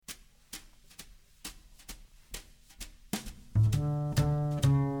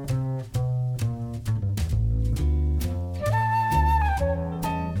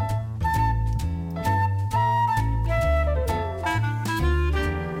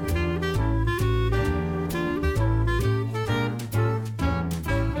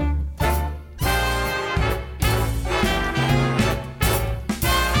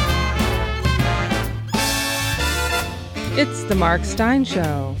The Mark Steyn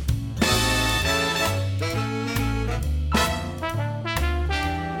Show.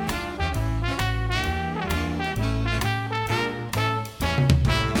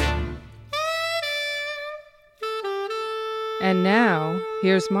 And now,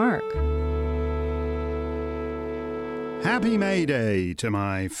 here's Mark. Happy May Day to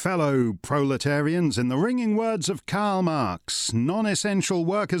my fellow proletarians. In the ringing words of Karl Marx, non-essential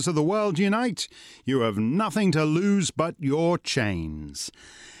workers of the world unite. You have nothing to lose but your chains.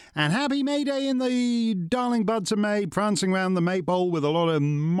 And happy May Day in the darling buds of May, prancing round the maypole with a lot of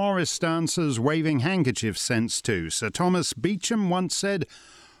Morris dancers waving handkerchief scents too. Sir Thomas Beecham once said,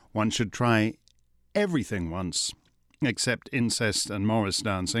 one should try everything once, except incest and Morris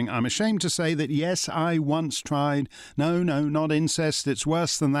dancing. I'm ashamed to say that, yes, I once tried. No, not incest. It's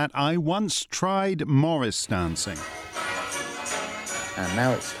worse than that. I once tried Morris dancing. And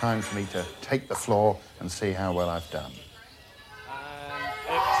now it's time for me to take the floor and see how well I've done.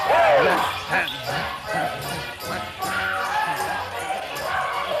 Left hand.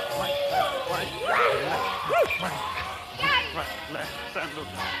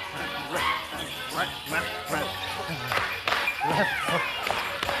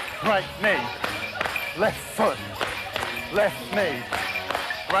 Right knee, left foot, left knee,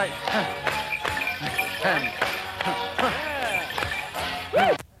 right hand.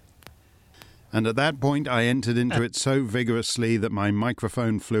 And at that point I entered into it so vigorously that my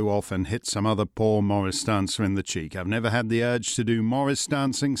microphone flew off and hit some other poor Morris dancer in the cheek. I've never had the urge to do Morris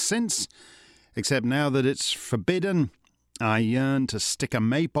dancing since, except now that it's forbidden, I yearn to stick a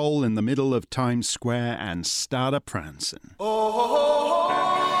maypole in the middle of Times Square and start a-prancing.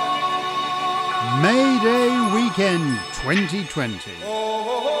 May Day Weekend 2020.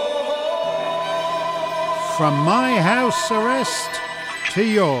 From my house arrest to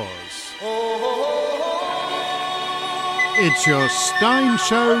yours. It's your Steyn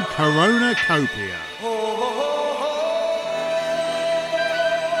Show Coronacopia.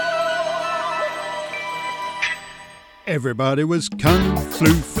 Everybody was kung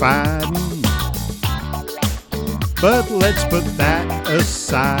flu fighting, but let's put that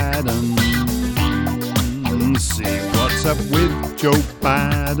aside and see what's up with Joe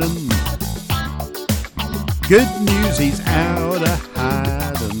Biden. Good news, he's out of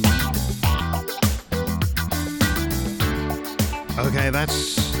hiding. Okay,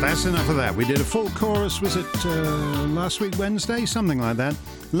 that's enough of that. We did a full chorus, was it last week Wednesday? Something like that.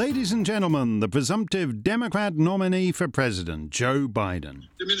 Ladies and gentlemen, the presumptive Democrat nominee for president, Joe Biden.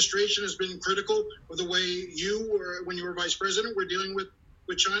 The administration has been critical of the way you, when you were vice president, were dealing with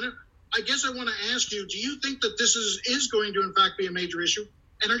China. I guess I want to ask you, do you think that this is going to, in fact, be a major issue?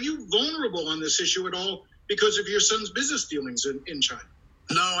 And are you vulnerable on this issue at all because of your son's business dealings in China?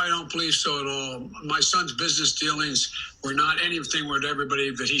 No, I don't believe so at all. My son's business dealings were not anything with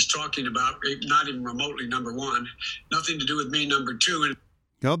everybody that he's talking about, not even remotely, number one. Nothing to do with me, number two. And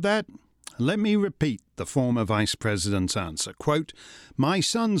got that? Let me repeat the former vice president's answer. Quote, my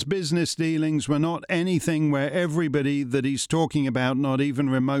son's business dealings were not anything where everybody that he's talking about, not even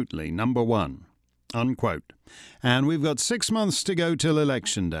remotely, number one. Unquote. And we've got 6 months to go till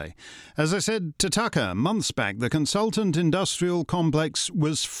Election Day. As I said to Tucker months back, the consultant industrial complex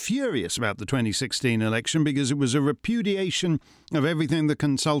was furious about the 2016 election because it was a repudiation of everything the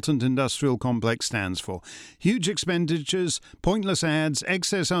consultant industrial complex stands for. Huge expenditures, pointless ads,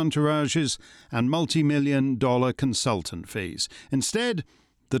 excess entourages, and multi-million-dollar consultant fees. Instead,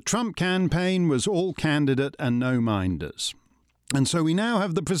 the Trump campaign was all candidate and no minders. And so we now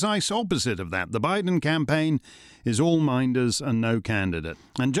have the precise opposite of that. The Biden campaign is all minders and no candidate.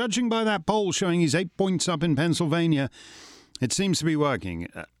 And judging by that poll showing he's 8 points up in Pennsylvania, it seems to be working.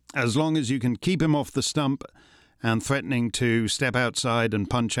 As long as you can keep him off the stump and threatening to step outside and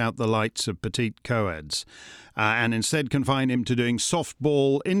punch out the lights of petite co-eds. And instead confine him to doing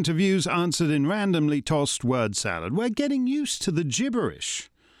softball interviews answered in randomly tossed word salad. We're getting used to the gibberish.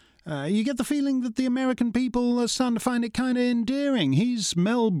 You get the feeling that the American people are starting to find it kind of endearing. He's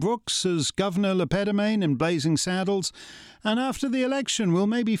Mel Brooks as Governor Lepedemain in Blazing Saddles, and after the election we'll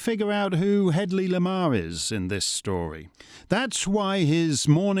maybe figure out who Hedley Lamar is in this story. That's why his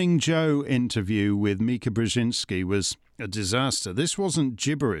Morning Joe interview with Mika Brzezinski was a disaster. This wasn't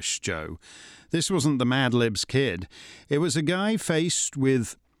Gibberish Joe. This wasn't the Mad Libs kid. It was a guy faced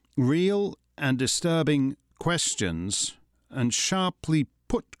with real and disturbing questions and sharply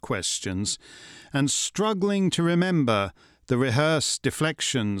put questions and struggling to remember the rehearsed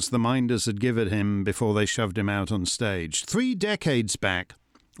deflections the minders had given him before they shoved him out on stage. 3 decades back,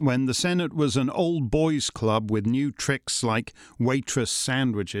 when the Senate was an old boys club with new tricks like waitress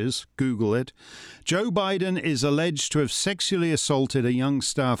sandwiches, Google it, Joe Biden is alleged to have sexually assaulted a young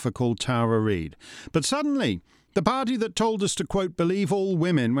staffer called Tara Reid. But suddenly, the party that told us to, quote, believe all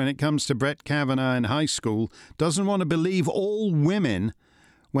women when it comes to Brett Kavanaugh in high school doesn't want to believe all women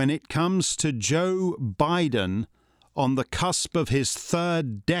when it comes to Joe Biden on the cusp of his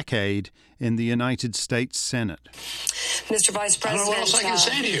third decade in the United States Senate. Mr. Vice President, I don't know what else I can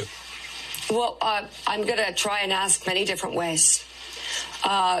say to you. Well, I'm going to try and ask many different ways.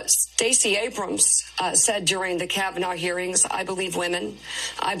 Stacey Abrams said during the Kavanaugh hearings, I believe women.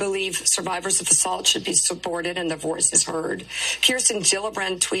 I believe survivors of assault should be supported and their voices heard. Kirsten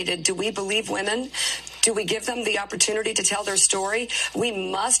Gillibrand tweeted, do we believe women? Do we give them the opportunity to tell their story? We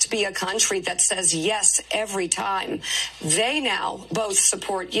must be a country that says yes every time. They now both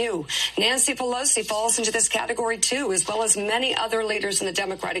support you. Nancy Pelosi falls into this category too, as well as many other leaders in the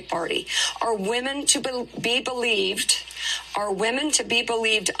Democratic Party. Are women to be believed? Are women to be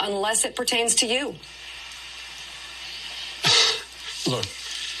believed unless it pertains to you? Look,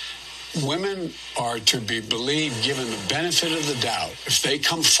 women are to be believed given the benefit of the doubt. If they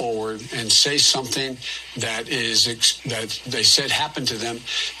come forward and say something that they said happened to them,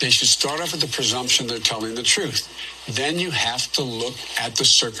 they should start off with the presumption they're telling the truth. Then you have to look at the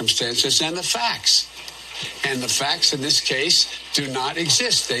circumstances and the facts. And the facts in this case do not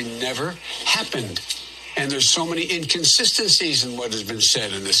exist. They never happened. And there's so many inconsistencies in what has been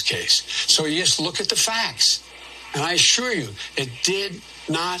said in this case. So yes, look at the facts. And I assure you, it did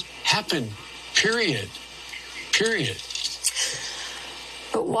not happen. Period. Period.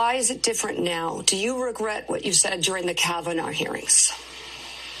 But why is it different now? Do you regret what you said during the Kavanaugh hearings?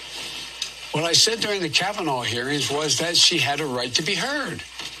 What I said during the Kavanaugh hearings was that she had a right to be heard.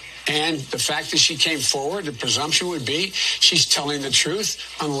 And the fact that she came forward, the presumption would be she's telling the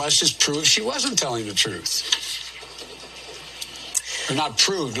truth unless it's proved she wasn't telling the truth. Or not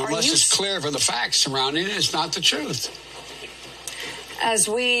proved, unless it's clear from the facts surrounding it, it's not the truth. As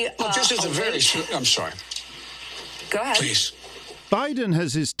we Look, this is a very... I'm sorry. Go ahead. Please. Biden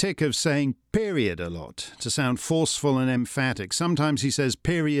has his tick of saying period a lot to sound forceful and emphatic. Sometimes he says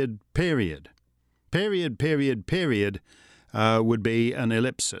period, period. Period, period, period. Would be an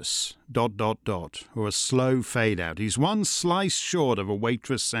ellipsis, ... or a slow fade out. He's one slice short of a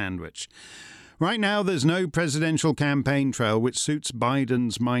waitress sandwich. Right now, there's no presidential campaign trail, which suits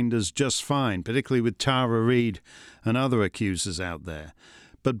Biden's minders just fine, particularly with Tara Reid and other accusers out there.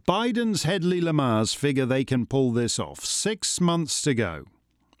 But Biden's Headley Lamars figure they can pull this off. 6 months to go.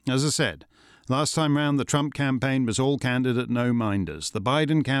 As I said, last time round, the Trump campaign was all candidate, no minders. The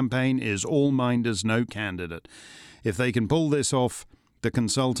Biden campaign is all minders, no candidate. If they can pull this off, the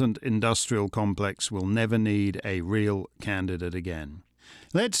consultant industrial complex will never need a real candidate again.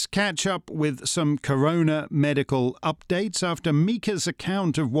 Let's catch up with some corona medical updates after Mika's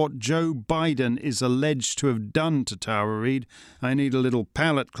account of what Joe Biden is alleged to have done to Tara Reid. I need a little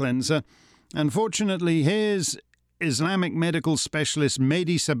palate cleanser. Unfortunately, here's Islamic medical specialist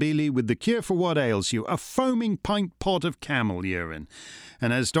Mehdi Sabili with the cure for what ails you, a foaming pint pot of camel urine.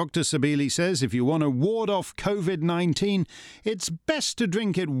 And as Dr. Sabili says, if you want to ward off COVID-19, it's best to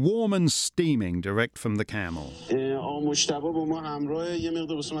drink it warm and steaming direct from the camel. مجتبی با ما همراه یه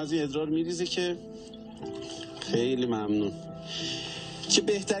مقدار بسیم از این ادرار میریزه که خیلی ممنون که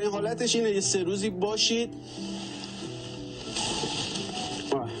بهترین حالتش اینه یه 3 روزی باشید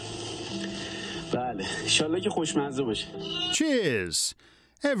بله انشالله که خوشمزه باشه. Cheers!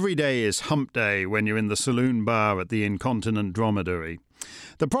 Every day is hump day when you're in the saloon bar at the Incontinent Dromedary.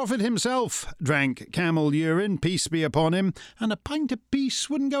 The Prophet himself drank camel urine, peace be upon him, and a pint of peace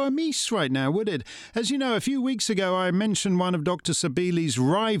wouldn't go amiss right now, would it? As you know, a few weeks ago I mentioned one of Dr. Sabili's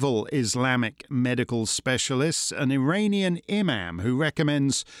rival Islamic medical specialists, an Iranian imam who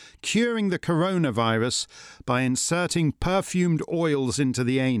recommends curing the coronavirus by inserting perfumed oils into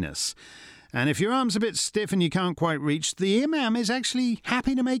the anus. And if your arm's a bit stiff and you can't quite reach, the imam is actually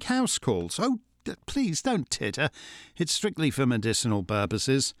happy to make house calls. Oh, please don't titter. It's strictly for medicinal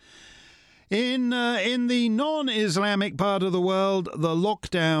purposes. In the non-Islamic part of the world, the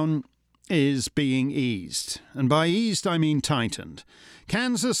lockdown is being eased. And by eased, I mean tightened.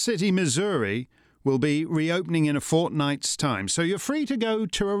 Kansas City, Missouri will be reopening in a fortnight's time. So you're free to go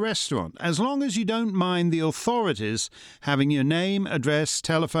to a restaurant, as long as you don't mind the authorities having your name, address,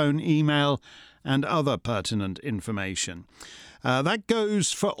 telephone, email, and other pertinent information. That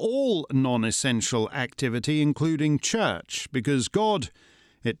goes for all non-essential activity, including church, because God,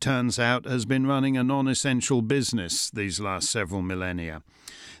 it turns out, has been running a non-essential business these last several millennia.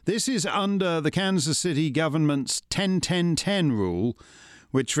 This is under the Kansas City government's 10-10-10 rule,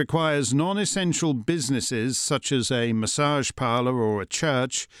 which requires non-essential businesses such as a massage parlour or a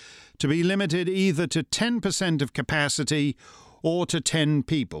church to be limited either to 10% of capacity or to 10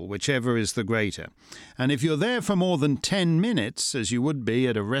 people, whichever is the greater. And if you're there for more than 10 minutes, as you would be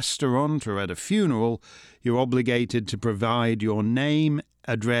at a restaurant or at a funeral, you're obligated to provide your name,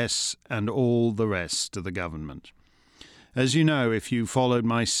 address, and all the rest to the government. As you know, if you followed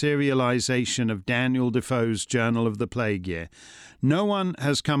my serialization of Daniel Defoe's Journal of the Plague Year, no one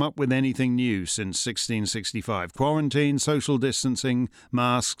has come up with anything new since 1665. Quarantine, social distancing,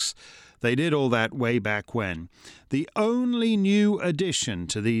 masks, they did all that way back when. The only new addition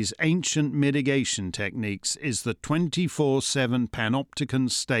to these ancient mitigation techniques is the 24/7 panopticon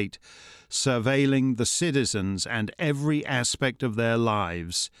state surveilling the citizens and every aspect of their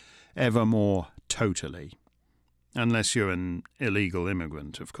lives ever more totally. Unless you're an illegal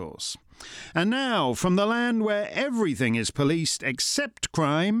immigrant, of course. And now, from the land where everything is policed except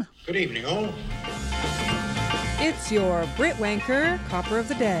crime... Good evening, all. It's your Brit Wanker Copper of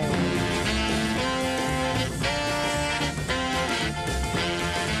the Day.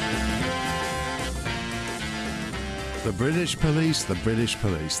 The British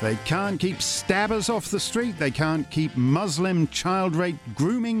police. They can't keep stabbers off the street. They can't keep Muslim child rape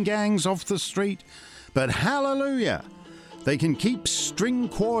grooming gangs off the street. But hallelujah, they can keep string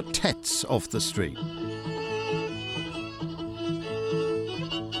quartets off the street.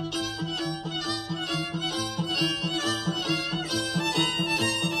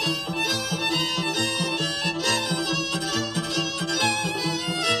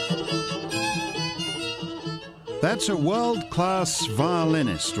 That's a world-class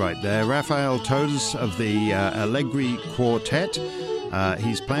violinist right there, Raphael Todes of the Allegri Quartet.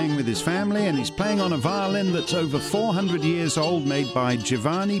 He's playing with his family, and he's playing on a violin that's over 400 years old, made by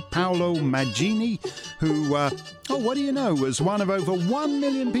Giovanni Paolo Maggini, who, what do you know, was one of over 1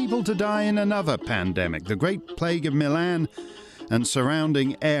 million people to die in another pandemic, the Great Plague of Milan and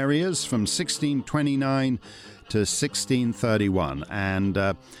surrounding areas from 1629 to 1631. And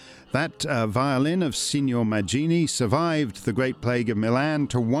that violin of Signor Maggini survived the Great Plague of Milan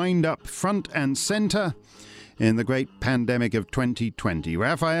to wind up front and centre in the great pandemic of 2020.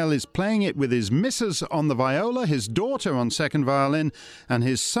 Raphael is playing it with his missus on the viola, his daughter on second violin, and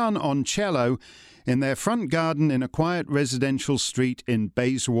his son on cello in their front garden in a quiet residential street in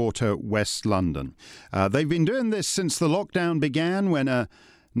Bayswater, West London. They've been doing this since the lockdown began, when a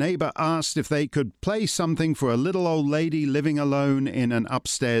neighbour asked if they could play something for a little old lady living alone in an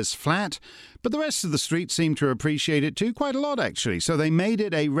upstairs flat. But the rest of the street seemed to appreciate it too, quite a lot actually, so they made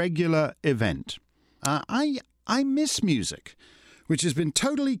it a regular event. I miss music, which has been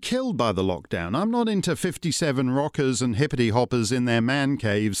totally killed by the lockdown. I'm not into 57 rockers and hippity hoppers in their man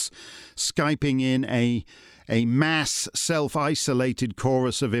caves Skyping in a mass self-isolated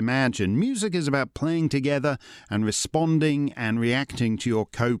chorus of Imagine. Music is about playing together and responding and reacting to your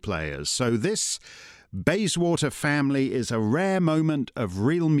co-players. So this Bayswater family is a rare moment of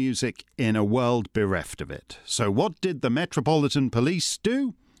real music in a world bereft of it. So what did the Metropolitan Police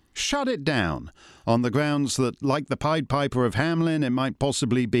do? Shut it down, on the grounds that, like the Pied Piper of Hamelin, it might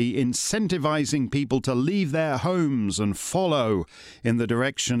possibly be incentivizing people to leave their homes and follow in the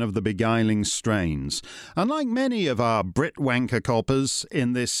direction of the beguiling strains. Unlike many of our Brit wanker coppers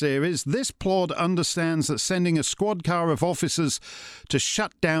in this series, this plot understands that sending a squad car of officers to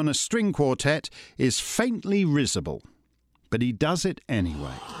shut down a string quartet is faintly risible. But he does it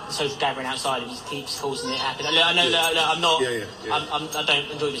anyway. Social gathering outside, it just keeps causing it to happen. I know that I'm not. I don't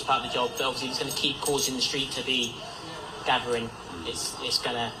enjoy this part of the job, but obviously it's going to keep causing the street to be gathering. It's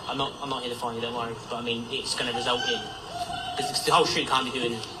gonna. I'm not here to find you. Don't worry. But I mean, it's going to result in, because the whole street can't be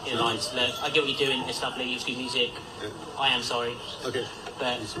doing in lines. Look, I get what you're doing. It's lovely. It's good music. Yeah. I am sorry. Okay.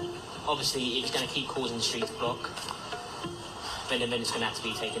 But obviously, it's going to keep causing the street to block. Then it's going to have to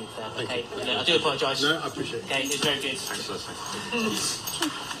be taken further. Okay, I do apologise. No, I appreciate it. Okay, it's very good.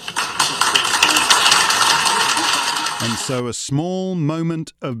 And so a small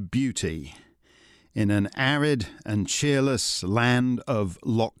moment of beauty in an arid and cheerless land of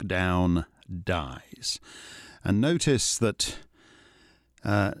lockdown dies. And notice that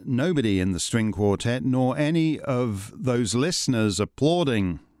nobody in the string quartet, nor any of those listeners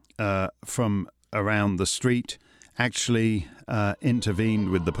applauding from around the street, actually intervened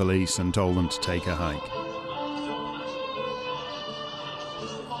with the police and told them to take a hike.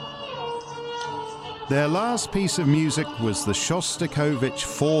 Their last piece of music was the Shostakovich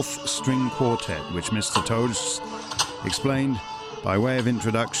Fourth String Quartet, which Mr. Todes explained by way of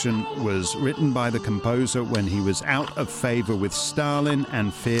introduction was written by the composer when he was out of favour with Stalin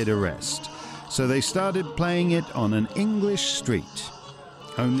and feared arrest. So they started playing it on an English street.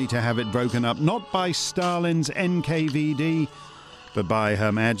 only to have it broken up not by Stalin's NKVD, but by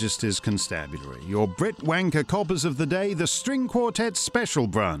Her Majesty's Constabulary. Your Brit Wanker coppers of the day, the String Quartet Special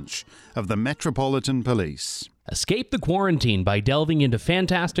Branch of the Metropolitan Police. Escape the quarantine by delving into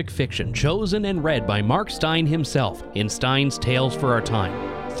fantastic fiction chosen and read by Mark Stein himself in Stein's Tales for Our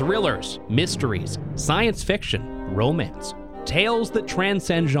Time. Thrillers, mysteries, science fiction, romance. Tales that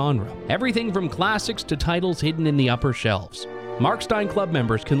transcend genre. Everything from classics to titles hidden in the upper shelves. Mark Stein Club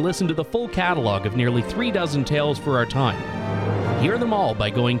members can listen to the full catalog of nearly 3 dozen tales for our time. Hear them all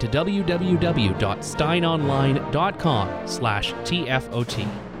by going to www.steinonline.com/TFOT.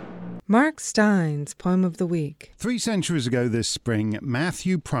 Mark Stein's Poem of the Week. 3 centuries ago this spring,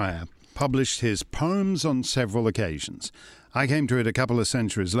 Matthew Prior published his Poems on Several Occasions. I came to it a couple of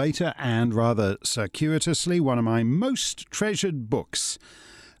centuries later, and rather circuitously, one of my most treasured books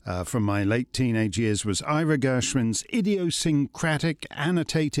from my late teenage years was Ira Gershwin's idiosyncratic,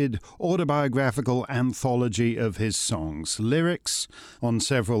 annotated, autobiographical anthology of his songs, Lyrics on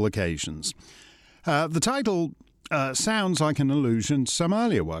Several Occasions. The title sounds like an allusion to some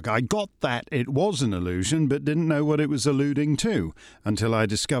earlier work. I got that it was an allusion, but didn't know what it was alluding to, until I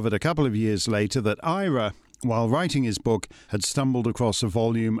discovered a couple of years later that Ira, while writing his book, had stumbled across a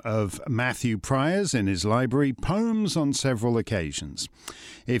volume of Matthew Prior's in his library, Poems on Several Occasions.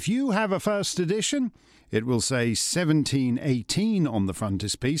 If you have a first edition, it will say 1718 on the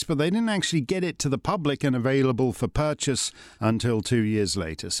frontispiece, but they didn't actually get it to the public and available for purchase until 2 years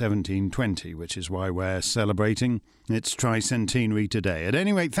later, 1720, which is why we're celebrating its tricentenary today. At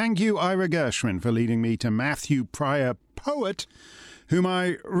any rate, thank you, Ira Gershwin, for leading me to Matthew Prior, poet, whom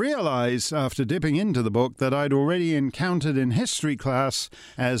I realized after dipping into the book that I'd already encountered in history class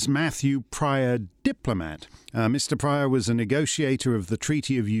as Matthew Prior, diplomat. Mr. Prior was a negotiator of the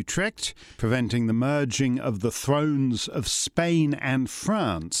Treaty of Utrecht, preventing the merging of the thrones of Spain and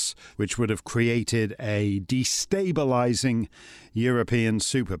France, which would have created a destabilizing European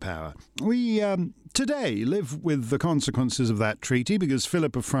superpower. We today live with the consequences of that treaty because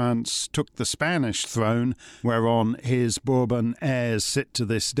Philip of France took the Spanish throne, whereon his Bourbon heirs sit to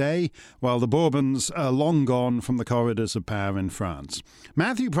this day, while the Bourbons are long gone from the corridors of power in France.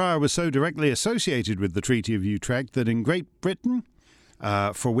 Matthew Prior was so directly associated with the Treaty of Utrecht that in Great Britain,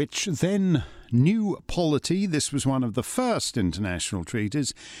 for which then new polity, this was one of the first international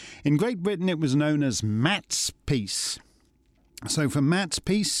treaties, in Great Britain it was known as Matt's Peace. So from Matt's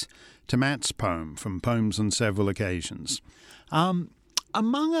Peace to Matt's Poem, from Poems on Several Occasions.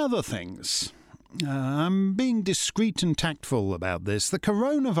 Among other things, I'm being discreet and tactful about this. The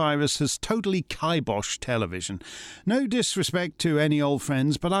coronavirus has totally kiboshed television. No disrespect to any old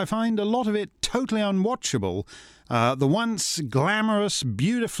friends, but I find a lot of it totally unwatchable. The once glamorous,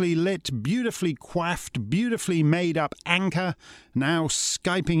 beautifully lit, beautifully coiffed, beautifully made-up anchor, now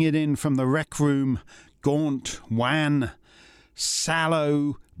Skyping it in from the rec room, gaunt, wan,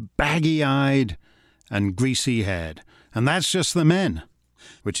 sallow, baggy-eyed, and greasy-haired. And that's just the men,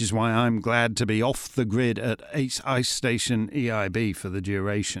 which is why I'm glad to be off the grid at Ice Station EIB for the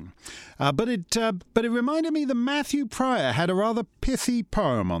duration. But it reminded me that Matthew Prior had a rather pithy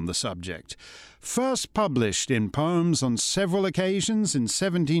poem on the subject. First published in Poems on Several Occasions in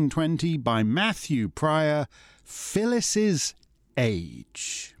 1720 by Matthew Prior, Phyllis's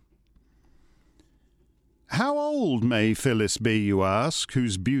Age. How old may Phyllis be, you ask,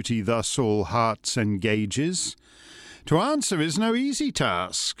 whose beauty thus all hearts engages? To answer is no easy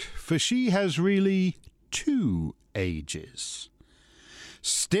task, for she has really 2 ages.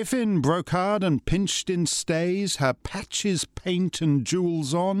 Stiff in brocade and pinched in stays, her patches paint and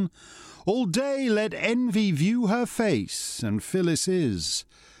jewels on, all day let envy view her face, and Phyllis is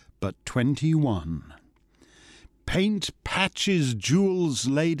but 21. Paint, patches, jewels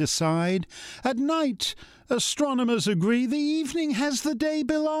laid aside, at night astronomers agree the evening has the day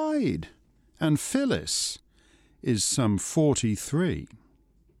belied, and Phyllis is some 43.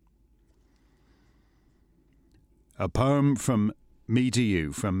 A poem from me to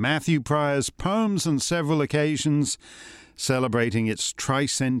you, from Matthew Prior's Poems on Several Occasions, celebrating its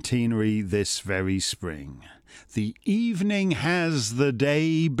tricentenary this very spring. The evening has the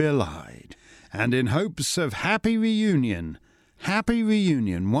day belied, and in hopes of happy reunion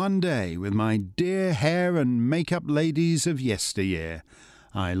one day with my dear hair and makeup ladies of yesteryear,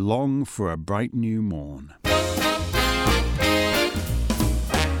 I long for a bright new morn.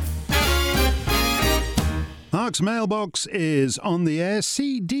 Mark's mailbox is on the air.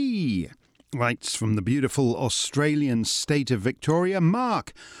 CD writes from the beautiful Australian state of Victoria.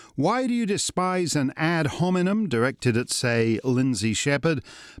 Mark, why do you despise an ad hominem directed at, say, Lindsay Shepherd,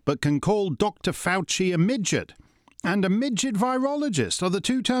 but can call Dr. Fauci a midget? and a midget virologist. Are the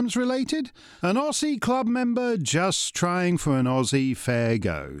two terms related? An Aussie club member just trying for an Aussie fair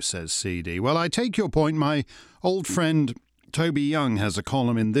go, says CD. Well, I take your point. My old friend Toby Young has a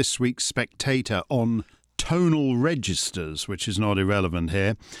column in this week's Spectator on tonal registers, which is not irrelevant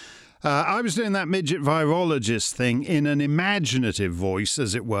here. I was doing that midget virologist thing in an imaginative voice,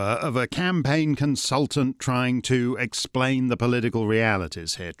 as it were, of a campaign consultant trying to explain the political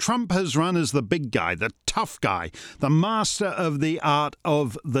realities here. Trump has run as the big guy, the tough guy, the master of the art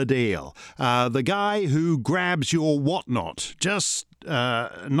of the deal, the guy who grabs your whatnot, just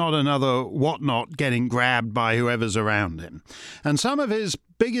not another whatnot getting grabbed by whoever's around him. And some of his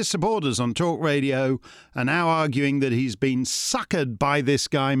biggest supporters on talk radio are now arguing that he's been suckered by this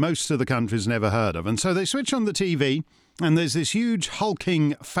guy most of the country's never heard of. And so they switch on the TV, and there's this huge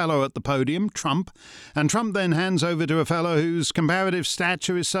hulking fellow at the podium, Trump, and Trump then hands over to a fellow whose comparative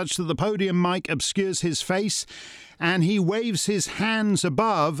stature is such that the podium mic obscures his face, and he waves his hands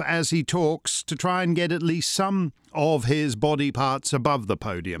above as he talks to try and get at least some of his body parts above the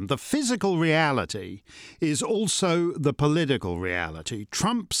podium. The physical reality is also the political reality.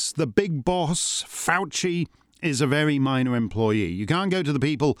 Trump's the big boss. Fauci is a very minor employee. You can't go to the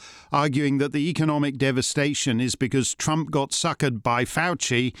people arguing that the economic devastation is because Trump got suckered by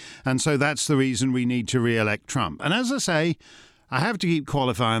Fauci, and so that's the reason we need to re-elect Trump. And as I say, I have to keep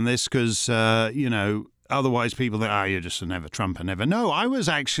qualifying this because, otherwise people think, you're just a never Trumper, never. No,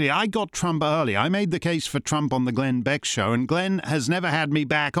 I got Trump early. I made the case for Trump on the Glenn Beck show, and Glenn has never had me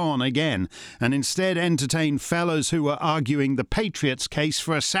back on again, and instead entertained fellows who were arguing the Patriots' case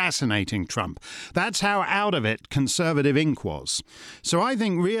for assassinating Trump. That's how out of it Conservative Inc. was. So I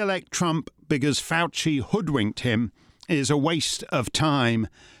think re-elect Trump because Fauci hoodwinked him is a waste of time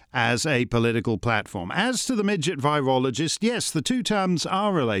as a political platform. As to the midget virologist, yes, the two terms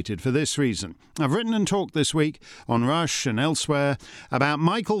are related for this reason. I've written and talked this week on Rush and elsewhere about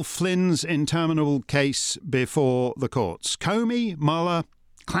Michael Flynn's interminable case before the courts. Comey, Mueller,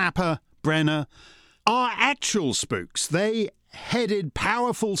 Clapper, Brenner are actual spooks. They headed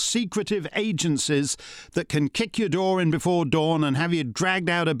powerful, secretive agencies that can kick your door in before dawn and have you dragged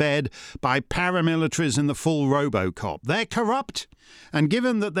out of bed by paramilitaries in the full RoboCop. They're corrupt, and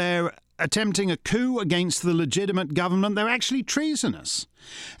given that they're attempting a coup against the legitimate government, they're actually treasonous.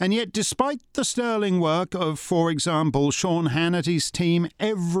 And yet, despite the sterling work of, for example, Sean Hannity's team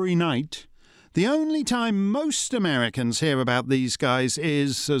every night, the only time most Americans hear about these guys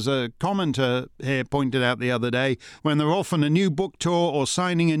is, as a commenter here pointed out the other day, when they're off on a new book tour or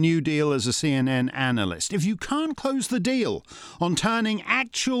signing a new deal as a CNN analyst. If you can't close the deal on turning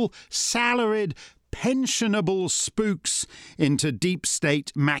actual salaried, pensionable spooks into deep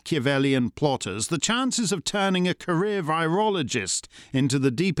state Machiavellian plotters, the chances of turning a career virologist into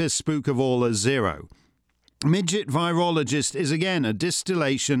the deepest spook of all are zero. Midget virologist is again a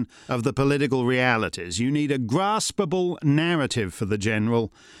distillation of the political realities. You need a graspable narrative for the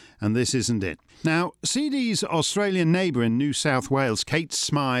general, and this isn't it. Now, CD's Australian neighbour in New South Wales, Kate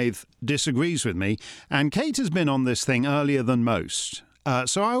Smythe, disagrees with me, and Kate has been on this thing earlier than most.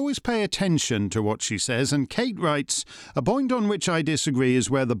 So I always pay attention to what she says, and Kate writes, "A point on which I disagree is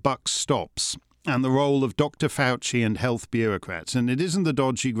where the buck stops, and the role of Dr. Fauci and health bureaucrats, and it isn't the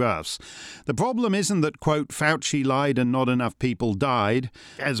dodgy graphs. The problem isn't that, quote, Fauci lied and not enough people died,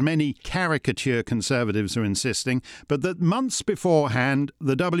 as many caricature conservatives are insisting, but that months beforehand,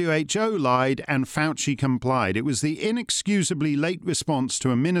 the WHO lied and Fauci complied. It was the inexcusably late response to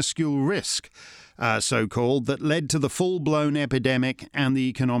a minuscule risk, so-called, that led to the full-blown epidemic and the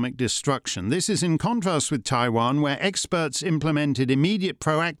economic destruction. This is in contrast with Taiwan, where experts implemented immediate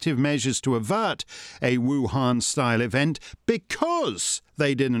proactive measures to avert a Wuhan-style event because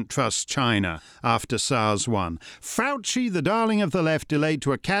they didn't trust China after SARS 1. Fauci, the darling of the left, delayed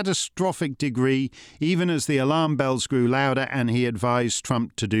to a catastrophic degree, even as the alarm bells grew louder, and he advised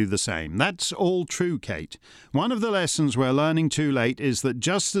Trump to do the same." That's all true, Kate. One of the lessons we're learning too late is that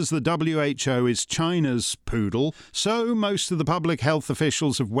just as the WHO is China's poodle, so most of the public health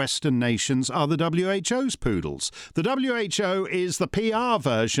officials of Western nations are the WHO's poodles. The WHO is the PR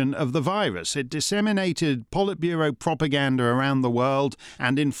version of the virus. It disseminated Politburo propaganda around the world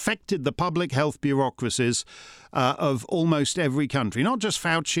and infected the public health bureaucracies of almost every country. Not just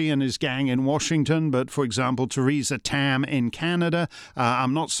Fauci and his gang in Washington, but, for example, Theresa Tam in Canada.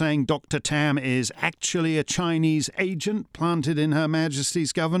 I'm not saying Dr. Tam is actually a Chinese agent planted in Her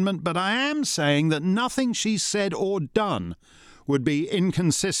Majesty's government, but I am saying that nothing she's said or done would be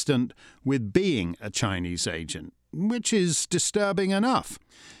inconsistent with being a Chinese agent, which is disturbing enough.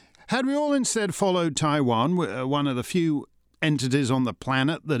 Had we all instead followed Taiwan, one of the few entities on the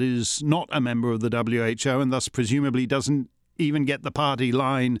planet that is not a member of the WHO and thus presumably doesn't even get the party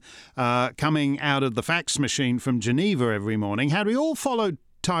line coming out of the fax machine from Geneva every morning, had we all followed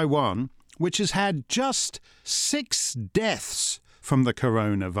Taiwan, which has had just 6 deaths from the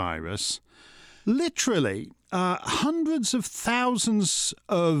coronavirus, literally hundreds of thousands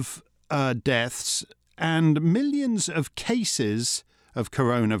of deaths and millions of cases of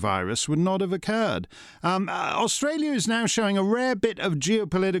coronavirus would not have occurred. Australia is now showing a rare bit of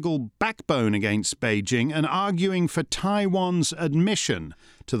geopolitical backbone against Beijing and arguing for Taiwan's admission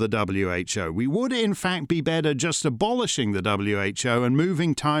to the WHO. We would, in fact, be better just abolishing the WHO and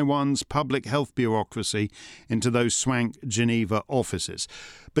moving Taiwan's public health bureaucracy into those swank Geneva offices.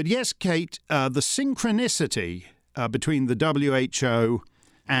 But yes, Kate, the synchronicity between the WHO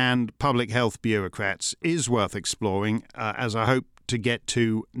and public health bureaucrats is worth exploring, as I hope to get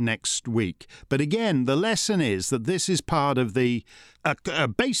to next week. But again, the lesson is that this is part of the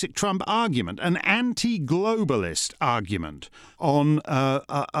basic Trump argument, an anti-globalist argument on,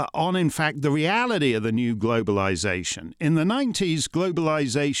 in fact, the reality of the new globalization. In the 90s,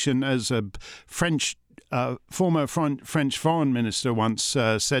 globalization, as a former French foreign minister once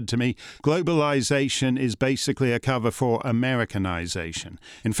said to me, globalization is basically a cover for Americanization.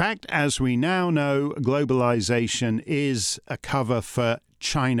 In fact, as we now know, globalization is a cover for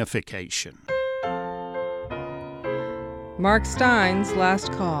Chinafication. Mark Stein's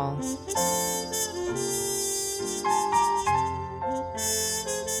last call.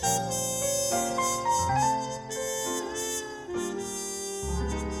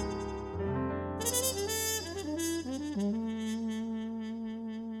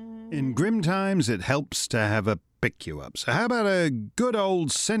 In grim times, it helps to have a pick-you-up. So how about a good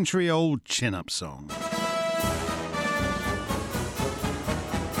old century-old chin-up song?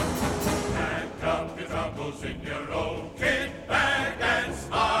 Pack up your troubles in your old kit bag and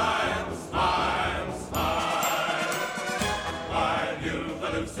smile, smile, smile. While you've the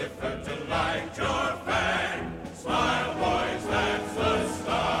Lucifer to light your fang, smile, boys, that's the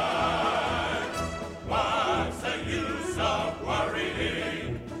style. What's the use of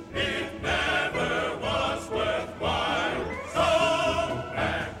worrying? It never was worthwhile. So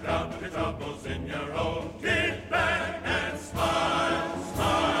pack up your troubles in your own kit bag and smile,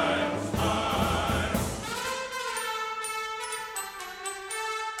 smile, smile.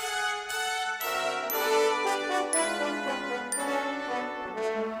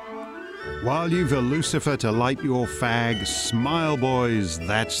 While you've a Lucifer to light your fag, smile, boys,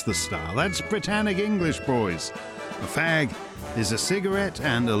 that's the style. That's Britannic English, boys. A fag is a cigarette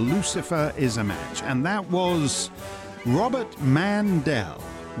and a Lucifer is a match. And that was Robert Mandel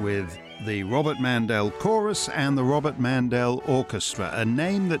with the Robert Mandel Chorus and the Robert Mandel Orchestra, a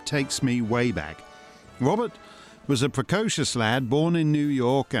name that takes me way back. Robert was a precocious lad born in New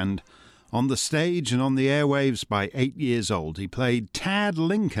York and on the stage and on the airwaves by 8 years old. He played Tad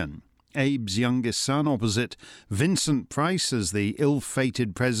Lincoln, Abe's youngest son, opposite Vincent Price as the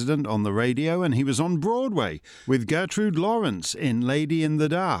ill-fated president on the radio, and he was on Broadway with Gertrude Lawrence in Lady in the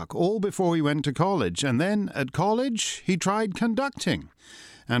Dark, all before he went to college. And then, at college, he tried conducting.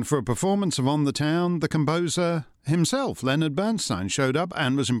 And for a performance of On the Town, the composer himself, Leonard Bernstein, showed up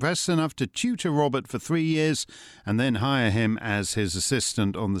and was impressed enough to tutor Robert for 3 years and then hire him as his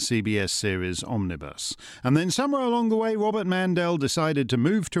assistant on the CBS series Omnibus. And then somewhere along the way, Robert Mandel decided to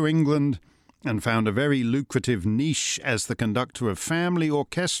move to England and found a very lucrative niche as the conductor of family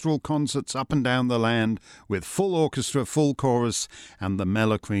orchestral concerts up and down the land with full orchestra, full chorus, and the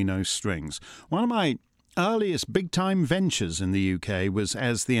Melocrino strings. One of my earliest big-time ventures in the UK was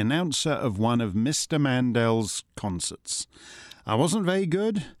as the announcer of one of Mr. Mandel's concerts. I wasn't very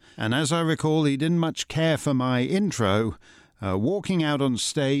good, and as I recall, he didn't much care for my intro, walking out on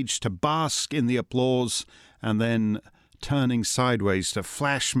stage to bask in the applause and then turning sideways to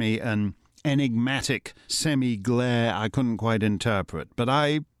flash me an enigmatic semi-glare I couldn't quite interpret. But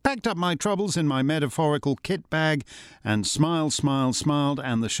I packed up my troubles in my metaphorical kit bag and smiled,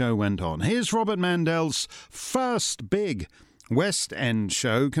 and the show went on. Here's Robert Mandel's first big West End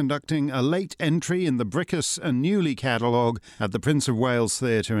show, conducting a late entry in the Brickus and Newley catalogue at the Prince of Wales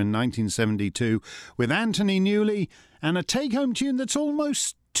Theatre in 1972, with Anthony Newley and a take-home tune that's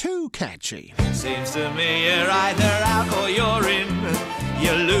almost too catchy. Seems to me you're either out or you're in.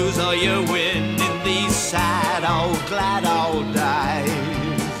 You lose or you win in these sad old glad old days.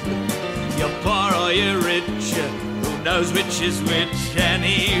 You're poor or you're rich, who knows which is which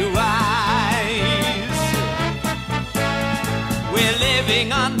anyways. We're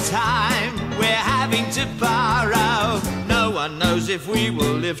living on time, we're having to borrow. No one knows if we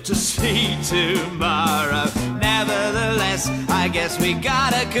will live to see tomorrow. Now nevertheless, I guess we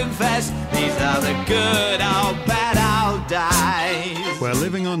gotta confess, these are the good old bad old days. We're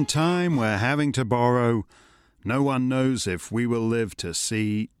living on time, we're having to borrow. No one knows if we will live to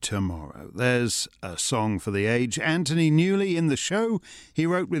see tomorrow. There's a song for the age. Anthony Newley in the show. He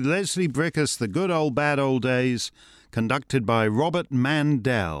wrote with Leslie Brickus The Good Old Bad Old Days, conducted by Robert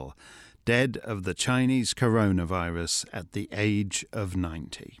Mandel, dead of the Chinese coronavirus at the age of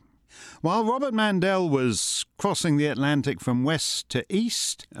 90. While Robert Mandel was crossing the Atlantic from west to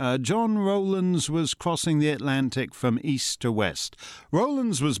east, John Rowlands was crossing the Atlantic from east to west.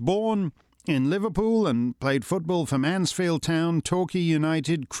 Rowlands was born in Liverpool and played football for Mansfield Town, Torquay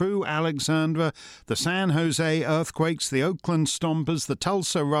United, Crewe Alexandra, the San Jose Earthquakes, the Oakland Stompers, the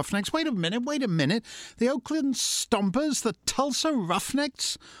Tulsa Roughnecks. Wait a minute. The Oakland Stompers, the Tulsa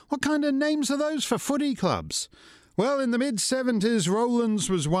Roughnecks? What kind of names are those for footy clubs? Well, in the mid-70s, Rowlands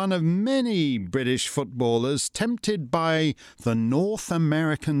was one of many British footballers tempted by the North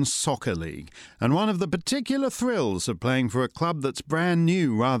American Soccer League. And one of the particular thrills of playing for a club that's brand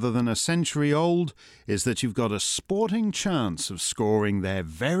new rather than a century old is that you've got a sporting chance of scoring their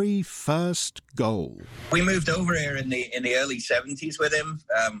very first goal. We moved over here in the early 70s with him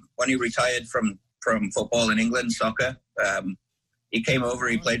when he retired from football in England, soccer. He came over,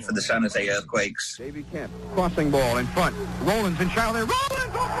 he played for the San Jose Earthquakes. Davy Kemp, crossing ball in front. Rowlands in shallow there.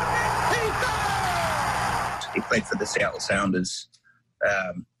 Rowlands open! He played for the Seattle Sounders.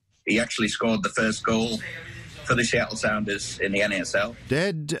 He actually scored the first goal for the Seattle Sounders in the NASL.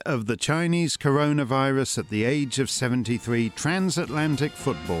 Dead of the Chinese coronavirus at the age of 73, transatlantic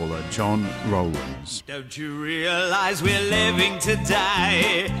footballer John Rowlands. Don't you realise we're living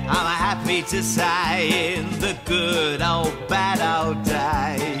today? I'm happy to say in the good old bad old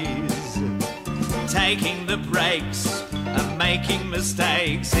days, taking the breaks and making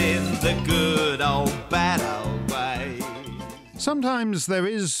mistakes in the good old bad old way. Sometimes there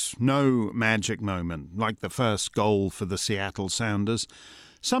is no magic moment, like the first goal for the Seattle Sounders.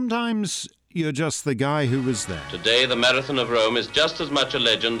 Sometimes you're just the guy who was there. Today, the Marathon of Rome is just as much a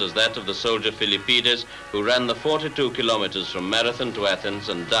legend as that of the soldier Philippides, who ran the 42 kilometers from Marathon to Athens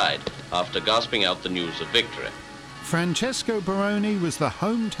and died after gasping out the news of victory. Francesco Peroni was the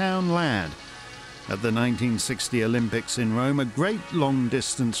hometown lad at the 1960 Olympics in Rome, a great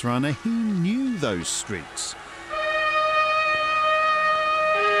long-distance runner. He knew those streets.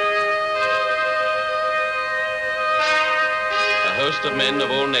 A host of men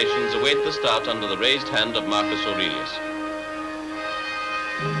of all nations await the start under the raised hand of Marcus Aurelius.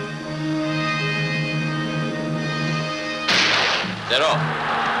 They're off,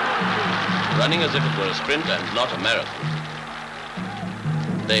 running as if it were a sprint and not a marathon.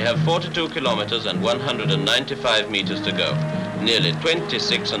 They have 42 kilometers and 195 meters to go, nearly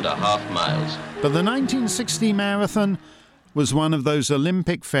 26 and a half miles. But the 1960 marathon was one of those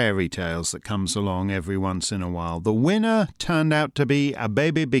Olympic fairy tales that comes along every once in a while. The winner turned out to be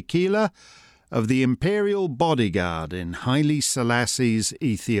Abebe Bikila of the Imperial Bodyguard in Haile Selassie's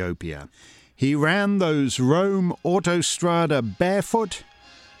Ethiopia. He ran those Rome Autostrada barefoot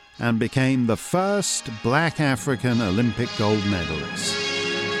and became the first black African Olympic gold medalist.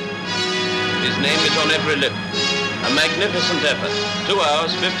 His name is on every lip. A magnificent effort. 2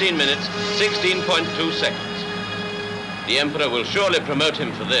 hours, 15 minutes, 16.2 seconds. The Emperor will surely promote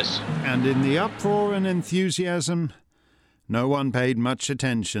him for this. And in the uproar and enthusiasm, no one paid much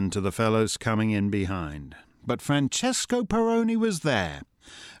attention to the fellows coming in behind. But Francesco Peroni was there,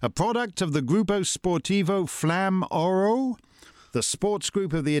 a product of the Gruppo Sportivo Flam Oro, the sports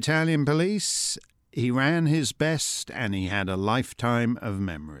group of the Italian police. He ran his best and he had a lifetime of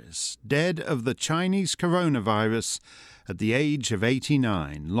memories. Dead of the Chinese coronavirus at the age of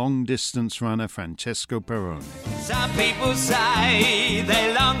 89, long-distance runner Francesco Peroni. Some people say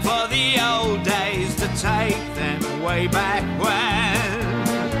they long for the old days, to take them way back when.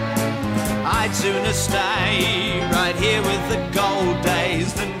 I'd sooner stay right here with the gold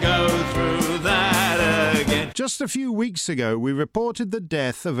days than go through that again. Just a few weeks ago, we reported the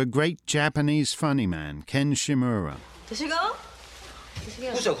death of a great Japanese funny man, Ken Shimura.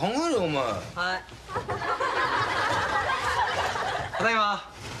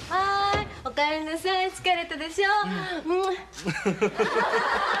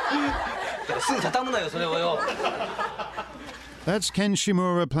 That's Ken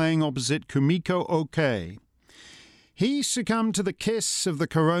Shimura playing opposite Kumiko Oke. He succumbed to the kiss of the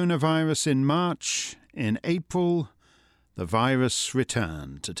coronavirus in March. In April, the virus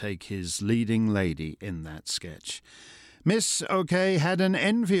returned to take his leading lady in that sketch. Miss Oke had an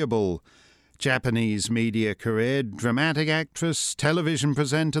enviable Japanese media career, dramatic actress, television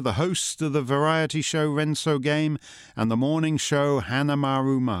presenter, the host of the variety show Renso Game and the morning show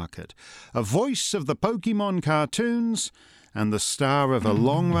Hanamaru Market, a voice of the Pokemon cartoons, and the star of a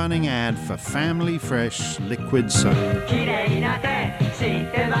long-running ad for Family Fresh liquid soap. 綺麗な手知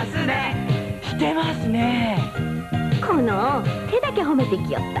ってますねしてますねこの手だけ褒めて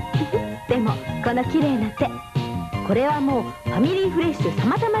きよったでもこの綺麗な手これはもうファミリーフレッシュ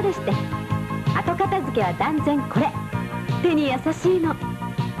様々ですって後片付けは断然これ手に優しいの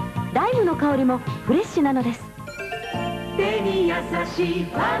ライムの香りもフレッシュなのです手に優しい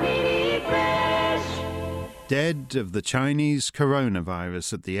ファミリーフレッシュ Dead of the Chinese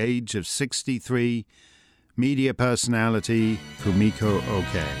coronavirus at the age of 63, media personality Kumiko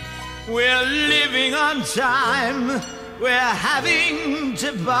Oke. We're living on time, we're having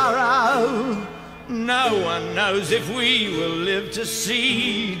to borrow. No one knows if we will live to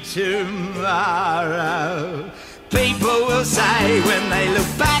see tomorrow. People will say when they look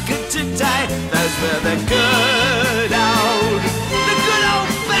back at today, those were the good old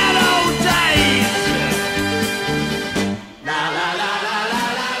bad old days.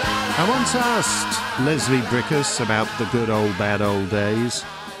 I once asked Leslie Brickus about the good old bad old days.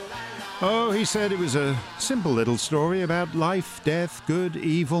 Oh, he said it was a simple little story about life, death, good,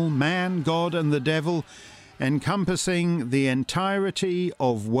 evil, man, God and the devil, encompassing the entirety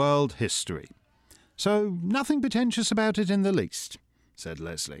of world history. So nothing pretentious about it in the least, said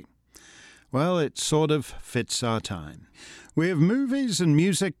Leslie. Well, it sort of fits our time. We have movies and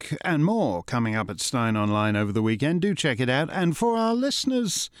music and more coming up at Stein Online over the weekend. Do check it out. And for our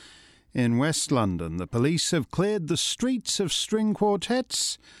listeners in West London, the police have cleared the streets of string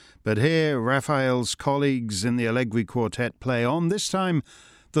quartets. But here, Raphael's colleagues in the Allegri Quartet play on, this time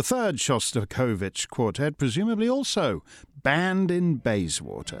the third Shostakovich Quartet, presumably also banned in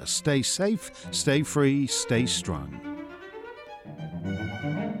Bayswater. Stay safe, stay free, stay strong.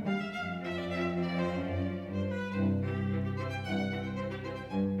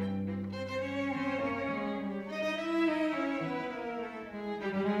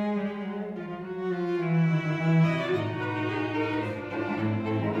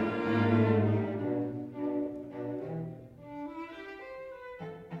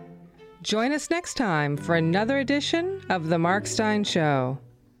 Join us next time for another edition of The Mark Stein Show.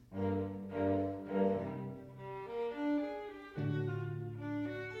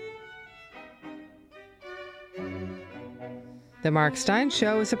 The Mark Stein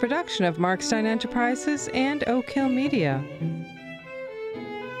Show is a production of Mark Stein Enterprises and Oak Hill Media.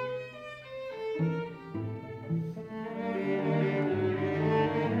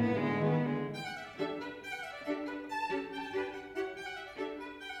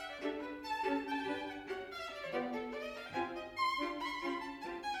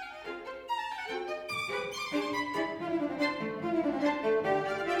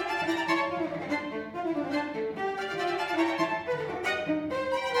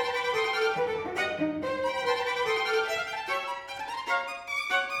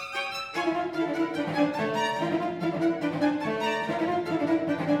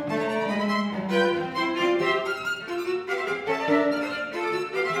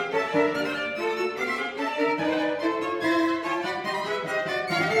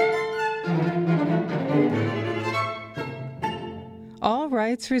 All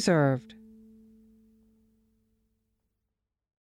rights reserved.